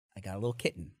got a little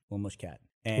kitten, little mush cat.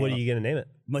 And what are you gonna name it?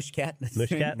 Mush cat. Mush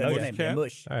cat. That's Okay. name. Yeah,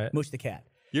 Mush. All right. Mush the cat.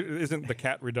 Isn't the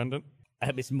cat redundant?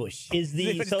 It's Mush. Is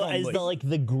Mush.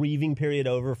 the grieving period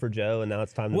over for Joe, and now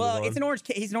it's time to move on? It's an orange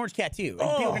cat. He's an orange cat too.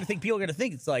 People are gonna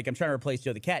think it's like I'm trying to replace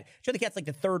Joe the cat. Joe the cat's like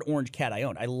the third orange cat I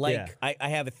own. I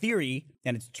have a theory,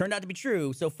 and it's turned out to be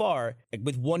true so far,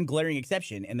 with one glaring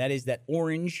exception, and that is that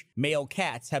orange male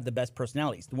cats have the best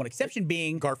personalities. The one exception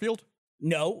being Garfield.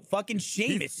 No, fucking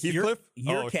Shamus. Heathcliff?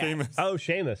 Your cat. Shamus. Oh,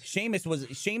 Shamus.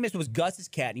 Shamus was Gus's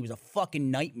cat, and he was a fucking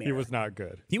nightmare. He was not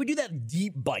good. He would do that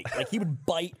deep bite, like he would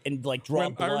bite and like draw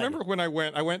blood. I remember when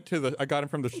I got him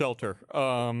from the shelter,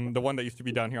 the one that used to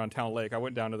be down here on Town Lake. I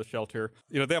went down to the shelter.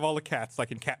 You know, they have all the cats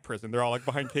like in cat prison. They're all like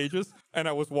behind cages, and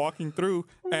I was walking through,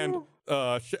 and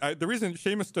the reason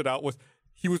Shamus stood out was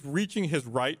he was reaching his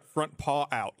right front paw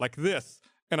out like this.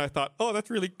 And I thought, oh, that's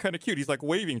really kind of cute. He's like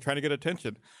waving, trying to get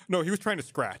attention. No, he was trying to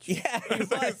scratch. Yeah, he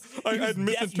was. I had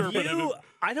misinterpreted it.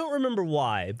 I don't remember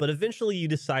why, but eventually you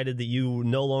decided that you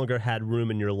no longer had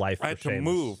room in your life for I had Shamus. to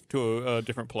move to a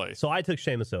different place. So I took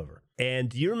Shamus over. And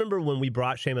do you remember when we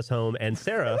brought Shamus home and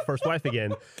Sarah, first wife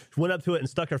again, went up to it and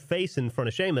stuck her face in front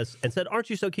of Shamus and said, "Aren't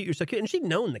you so cute? You're so cute." And she'd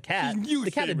known the cat.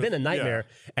 The cat had been a nightmare.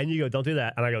 Yeah. And you go, "Don't do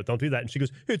that." And I go, "Don't do that." And she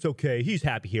goes, "It's okay. He's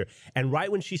happy here." And right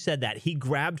when she said that, he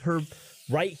grabbed her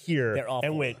right here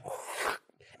and went...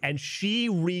 And she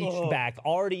reached back,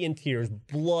 already in tears,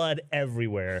 blood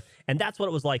everywhere, and that's what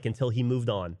it was like until he moved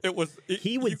on. It was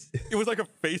like a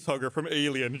face hugger from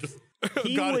Alien. Just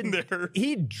got in there.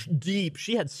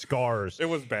 She had scars. It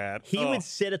was bad. He would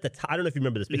sit at the top. I don't know if you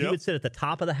remember this, but he would sit at the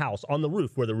top of the house on the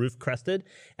roof where the roof crested,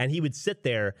 and he would sit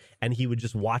there and he would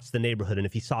just watch the neighborhood. And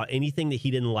if he saw anything that he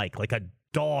didn't like a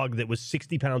dog that was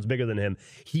 60 pounds bigger than him,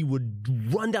 he would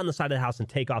run down the side of the house and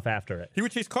take off after it. He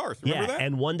would chase cars. Remember that?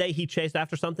 And one day he chased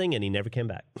after something and he never came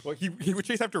back. Well, he would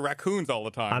chase after raccoons all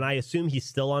the time. And I assume he's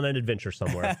still on an adventure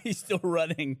somewhere. He's still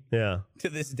running. Yeah. To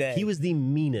this day. He was the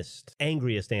meanest,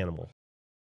 angriest animal.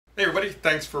 Hey everybody,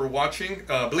 thanks for watching.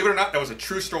 Believe it or not, that was a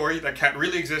true story. That cat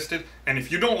really existed. And if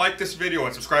you don't like this video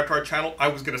and subscribe to our channel, I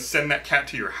was going to send that cat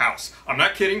to your house. I'm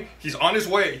not kidding. He's on his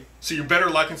way. So you better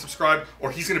like and subscribe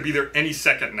or he's going to be there any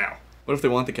second now. What if they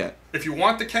want the cat? If you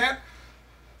want the cat,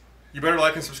 you better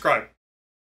like and subscribe.